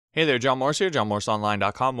Hey there, John Morris here,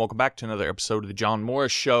 johnmorrisonline.com. Welcome back to another episode of the John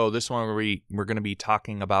Morris Show. This one we're going to be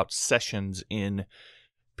talking about sessions in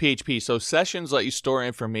PHP. So sessions let you store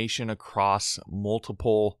information across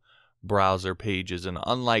multiple browser pages. And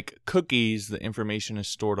unlike cookies, the information is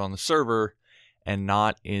stored on the server and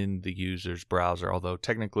not in the user's browser. Although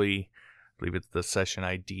technically, I believe it's the session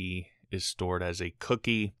ID is stored as a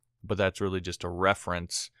cookie, but that's really just a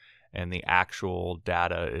reference, and the actual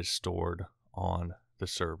data is stored on the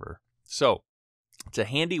server. So it's a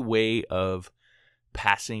handy way of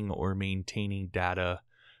passing or maintaining data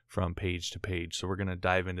from page to page. So we're going to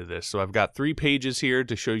dive into this. So I've got 3 pages here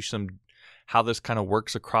to show you how this kind of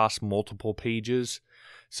works across multiple pages.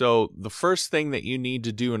 So the first thing that you need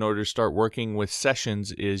to do in order to start working with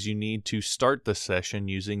sessions is you need to start the session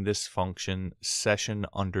using this function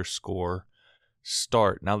session_start.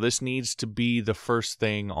 Now this needs to be the first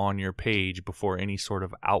thing on your page before any sort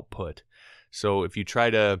of output. So if you try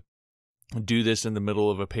to do this in the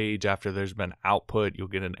middle of a page after there's been output, you'll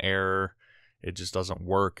get an error. It just doesn't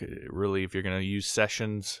work. Really, if you're going to use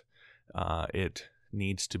sessions, it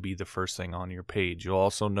needs to be the first thing on your page. You'll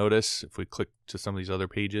also notice if we click to some of these other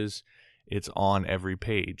pages, it's on every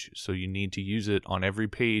page. So you need to use it on every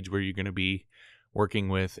page where you're going to be working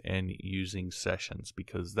with and using sessions,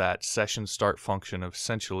 because that session start function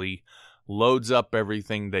essentially loads up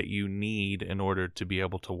everything that you need in order to be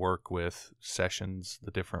able to work with sessions,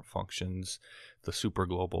 the different functions, the super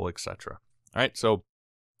global, etc. All right, so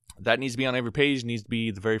that needs to be on every page, needs to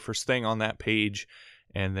be the very first thing on that page,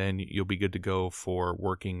 and then you'll be good to go for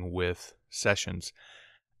working with sessions.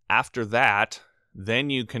 After that,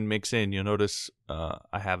 then you can mix in. You'll notice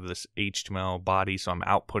I have this HTML body, so I'm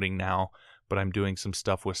outputting now, but I'm doing some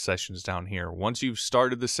stuff with sessions down here. Once you've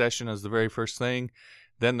started the session as the very first thing,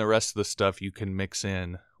 then the rest of the stuff you can mix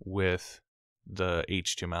in with the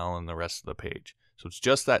HTML and the rest of the page. So it's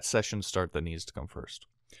just that session start that needs to come first.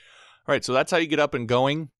 All right, so that's how you get up and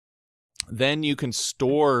going. Then you can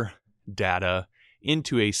store data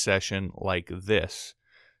into a session like this.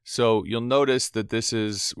 So you'll notice that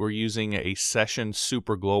we're using a session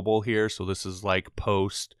super global here. So this is like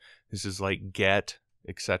post, this is like get,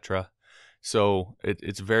 etc. So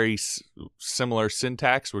it's very similar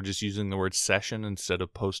syntax. We're just using the word session instead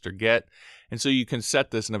of post or get. And so you can set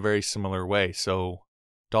this in a very similar way. So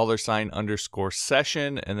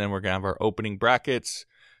 $_session, and then we're going to have our opening brackets,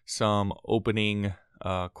 some opening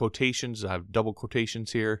quotations. I have double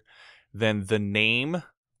quotations here. Then the name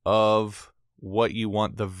of what you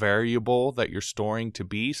want the variable that you're storing to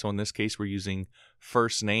be. So in this case, we're using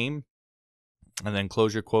first name. And then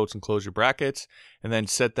close your quotes and close your brackets, and then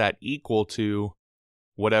set that equal to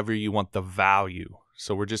whatever you want the value.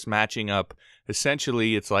 So we're just matching up.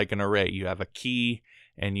 Essentially, it's like an array. You have a key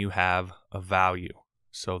and you have a value.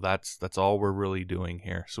 So that's all we're really doing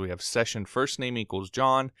here. So we have session first name equals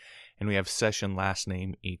John, and we have session last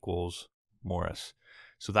name equals Morris.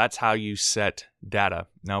 So that's how you set data.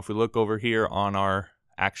 Now, if we look over here on our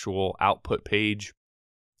actual output page,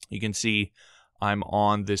 you can see I'm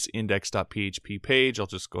on this index.php page. I'll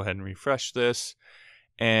just go ahead and refresh this.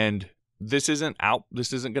 And this isn't going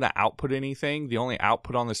to output anything. The only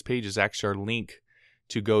output on this page is actually our link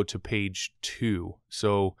to go to page 2.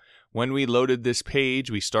 So when we loaded this page,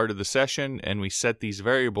 we started the session and we set these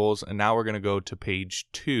variables, and now we're going to go to page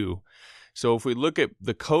 2. So if we look at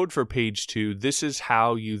the code for page 2, this is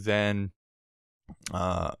how you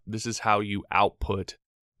output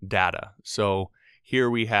data. So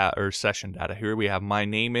here we have our session data. Here we have my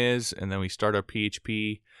name is, and then we start our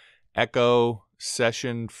PHP echo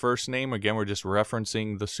session first name. Again, we're just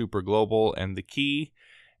referencing the super global and the key,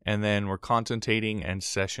 and then we're concatenating and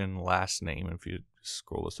session last name. If you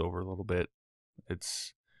scroll this over a little bit,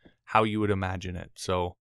 it's how you would imagine it.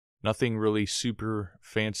 So nothing really super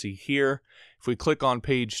fancy here. If we click on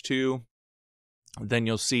page 2, then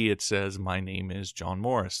you'll see it says my name is John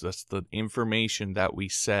Morris. That's the information that we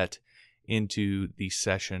set into the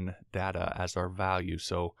session data as our value.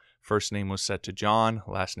 So first name was set to John,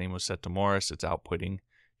 last name was set to Morris. It's outputting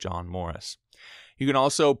John Morris. You can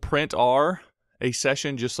also print a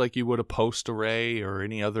session just like you would a post array or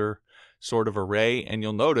any other sort of array, and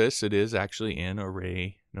you'll notice it is actually in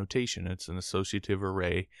array notation. It's an associative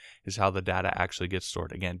array is how the data actually gets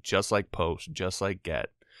stored. Again, just like post, just like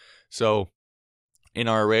get. So in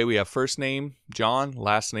our array, we have first name John,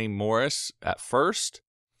 last name Morris at first.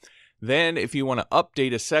 Then if you want to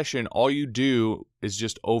update a session, all you do is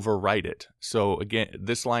just overwrite it. So again,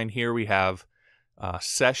 this line here, we have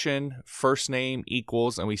session first name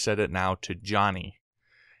equals, and we set it now to Johnny.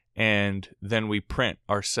 And then we print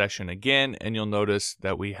our session again, and you'll notice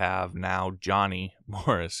that we have now Johnny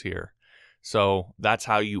Morris here. So that's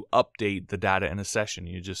how you update the data in a session.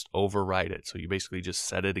 You just overwrite it. So you basically just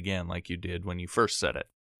set it again like you did when you first set it.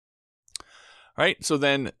 All right, so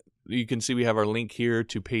then you can see we have our link here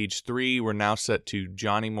to page 3. We're now set to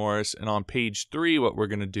Johnny Morris. And on page 3, what we're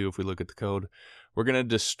going to do, if we look at the code, we're going to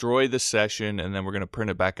destroy the session, and then we're going to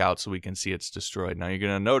print it back out so we can see it's destroyed. Now, you're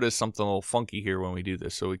going to notice something a little funky here when we do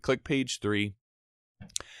this. So we click page 3,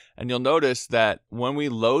 and you'll notice that when we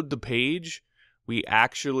load the page, we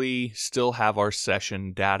actually still have our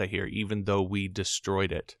session data here, even though we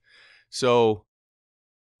destroyed it. So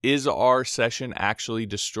is our session actually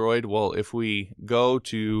destroyed? Well, if we go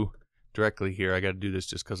to directly here, I got to do this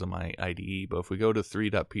just because of my IDE, but if we go to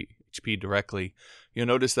 3.php directly, you'll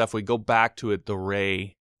notice that if we go back to it, the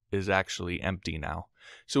array is actually empty now.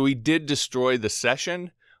 So we did destroy the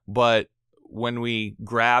session, but when we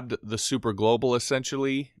grabbed the super global,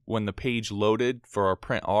 essentially, when the page loaded for our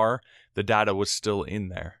print R, the data was still in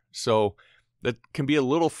there. So that can be a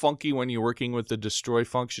little funky when you're working with the destroy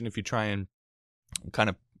function. If you try and kind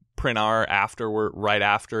of print R right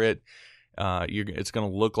after it, it's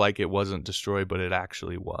going to look like it wasn't destroyed, but it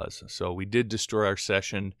actually was. So we did destroy our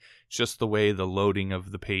session. It's just the way the loading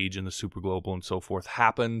of the page and the super global and so forth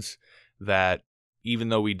happens, that even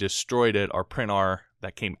though we destroyed it, our print R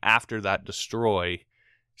that came after that destroy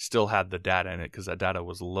still had the data in it because that data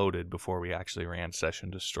was loaded before we actually ran session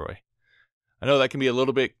destroy. I know that can be a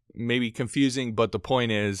little bit maybe confusing, but the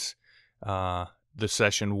point is the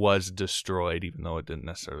session was destroyed, even though it didn't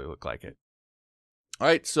necessarily look like it. All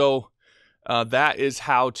right, so that is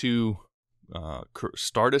how to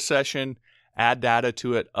start a session, add data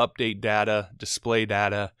to it, update data, display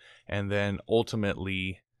data, and then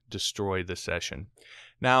ultimately destroy the session.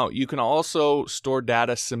 Now, you can also store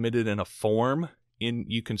data submitted in a form.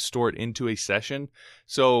 You can store it into a session.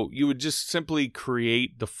 So you would just simply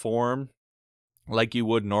create the form like you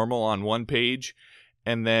would normal on one page,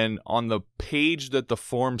 and then on the page that the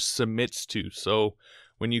form submits to. So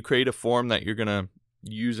when you create a form that you're going to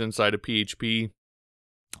use inside of PHP,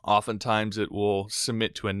 oftentimes it will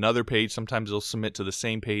submit to another page. Sometimes it'll submit to the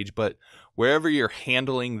same page, but wherever you're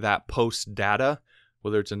handling that post data,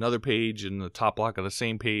 whether it's another page in the top block of the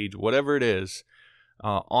same page, whatever it is,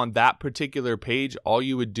 on that particular page, all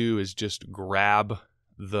you would do is just grab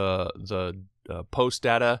the post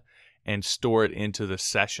data and store it into the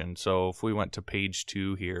session. So if we went to page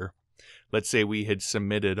 2 here, let's say we had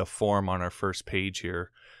submitted a form on our first page here,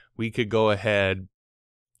 we could go ahead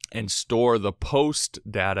and store the post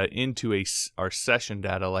data into our session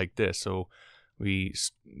data like this. So we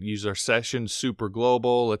use our session super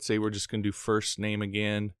global. Let's say we're just going to do first name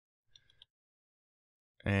again.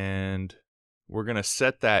 And we're going to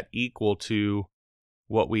set that equal to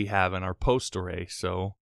what we have in our post array.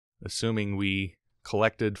 So assuming we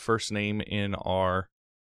collected first name in our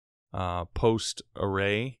post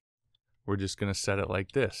array, we're just going to set it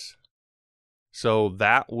like this. So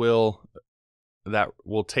that will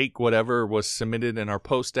take whatever was submitted in our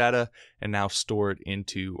post data and now store it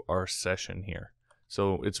into our session here.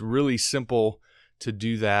 So it's really simple to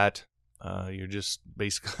do that. You're just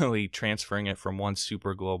basically transferring it from one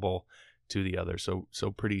super global to the other. So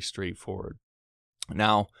pretty straightforward.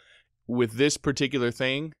 Now, with this particular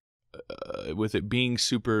thing, with it being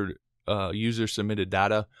super user submitted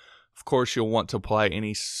data, of course you'll want to apply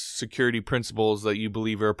any security principles that you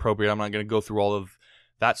believe are appropriate. I'm not going to go through all of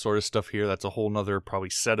that sort of stuff here. That's a whole nother probably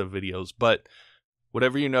set of videos, but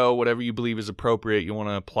whatever you know, whatever you believe is appropriate, you want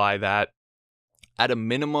to apply that. At a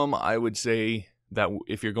minimum, I would say that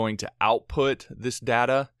if you're going to output this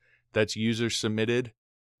data that's user submitted,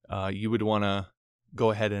 you would want to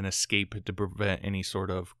go ahead and escape to prevent any sort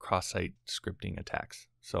of cross-site scripting attacks.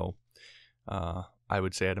 So I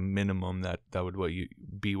would say at a minimum that would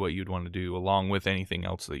be what you'd want to do, along with anything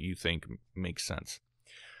else that you think makes sense.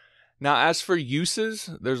 Now, as for uses,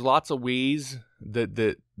 there's lots of ways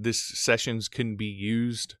that this sessions can be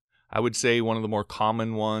used. I would say one of the more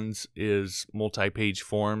common ones is multi-page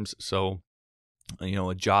forms. So,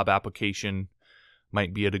 a job application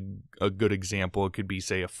might be a good example. It could be,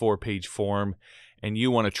 say, a 4-page form, and you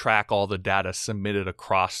want to track all the data submitted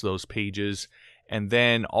across those pages, and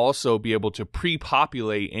then also be able to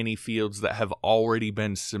pre-populate any fields that have already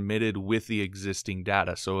been submitted with the existing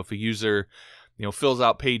data. So if a user fills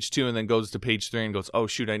out page 2 and then goes to page 3 and goes, oh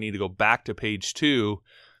shoot, I need to go back to page 2.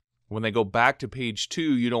 When they go back to page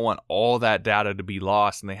 2, you don't want all that data to be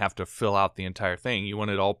lost and they have to fill out the entire thing. You want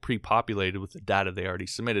it all pre-populated with the data they already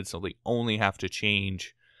submitted, so they only have to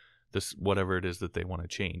change this, whatever it is that they want to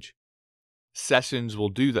change. Sessions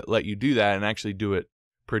will let you do that and actually do it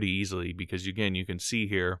pretty easily, because again, you can see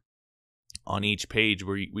here on each page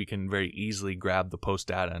where we can very easily grab the post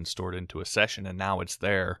data and store it into a session, and now it's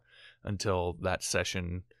there until that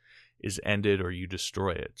session is ended or you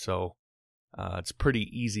destroy it. So it's a pretty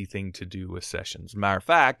easy thing to do with sessions. Matter of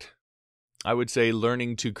fact, I would say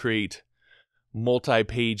learning to create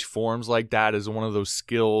multi-page forms like that is one of those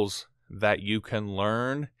skills that you can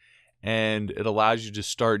learn, and it allows you to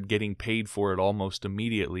start getting paid for it almost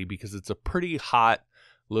immediately, because it's a pretty hot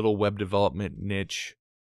little web development niche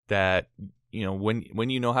that, you know, when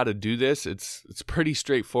you know how to do this, it's pretty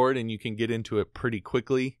straightforward and you can get into it pretty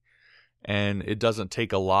quickly, and it doesn't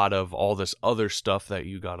take a lot of all this other stuff that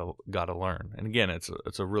you gotta learn. And again,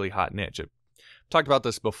 it's a really hot niche. I've talked about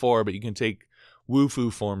this before, but you can take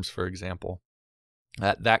Wufoo Forms, for example.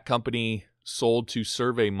 That company sold to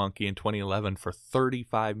SurveyMonkey in 2011 for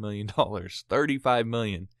 $35 million. $35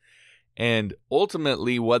 million. And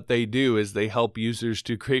ultimately what they do is they help users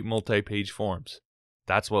to create multi-page forms.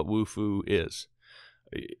 That's what Wufoo is.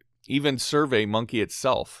 Even SurveyMonkey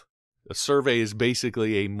itself, a survey is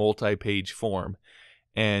basically a multi-page form.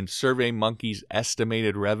 And SurveyMonkey's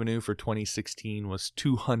estimated revenue for 2016 was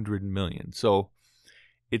 $200 million. So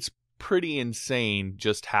it's pretty insane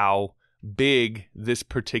just how big this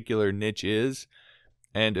particular niche is.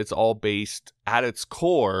 And it's all based at its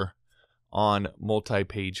core on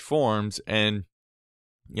multi-page forms. And,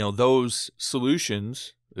 you know, those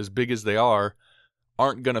solutions, as big as they are,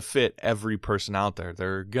 aren't going to fit every person out there.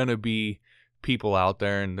 There are going to be people out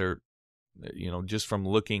there, and they're, you know, just from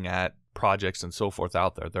looking at projects and so forth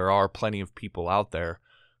out there, there are plenty of people out there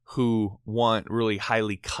who want really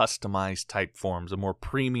highly customized type forms, a more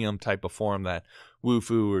premium type of form that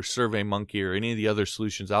Wufoo or SurveyMonkey or any of the other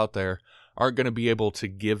solutions out there aren't going to be able to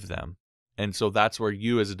give them. And so that's where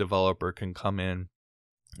you as a developer can come in.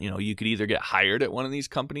 You know, you could either get hired at one of these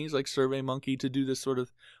companies like SurveyMonkey to do this sort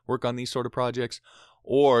of work on these sort of projects,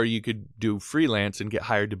 or you could do freelance and get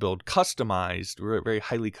hired to build customized, very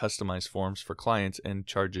highly customized forms for clients and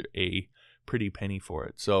charge a pretty penny for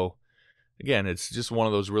it. So again, it's just one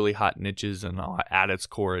of those really hot niches, and at its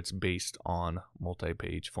core, it's based on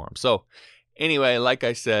multi-page forms. So anyway, like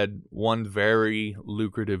I said, one very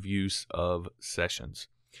lucrative use of sessions.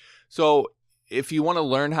 So if you want to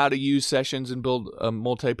learn how to use sessions and build a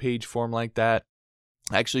multi-page form like that,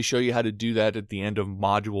 I actually show you how to do that at the end of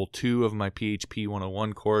Module 2 of my PHP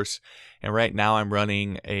 101 course. And right now I'm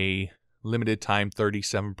running a limited time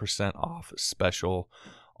 37% off special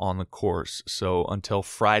on the course. So until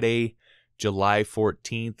Friday, July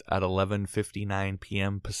 14th at 11:59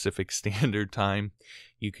 p.m. Pacific Standard Time,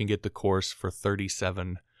 you can get the course for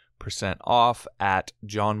 37% off at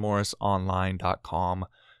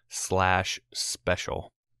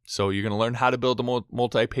johnmorrisonline.com/special. So you're going to learn how to build a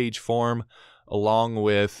multi-page form, along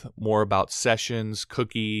with more about sessions,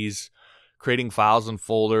 cookies, creating files and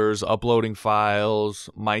folders, uploading files,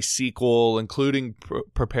 MySQL, including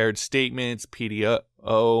prepared statements, PDO,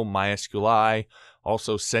 MySQLi,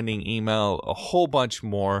 also sending email, a whole bunch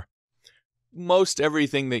more. Most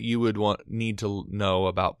everything that you would need to know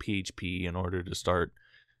about PHP in order to start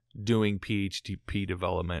doing PHP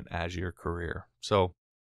development as your career. So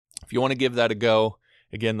if you want to give that a go,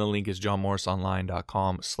 again, the link is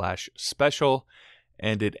johnmorrisonline.com/special,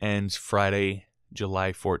 and it ends Friday,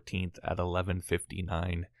 July 14th at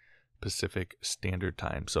 11:59 Pacific Standard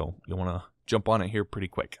Time. So you'll want to jump on it here pretty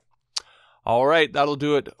quick. All right, that'll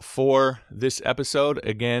do it for this episode.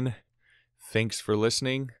 Again, thanks for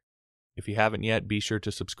listening. If you haven't yet, be sure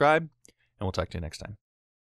to subscribe, and we'll talk to you next time.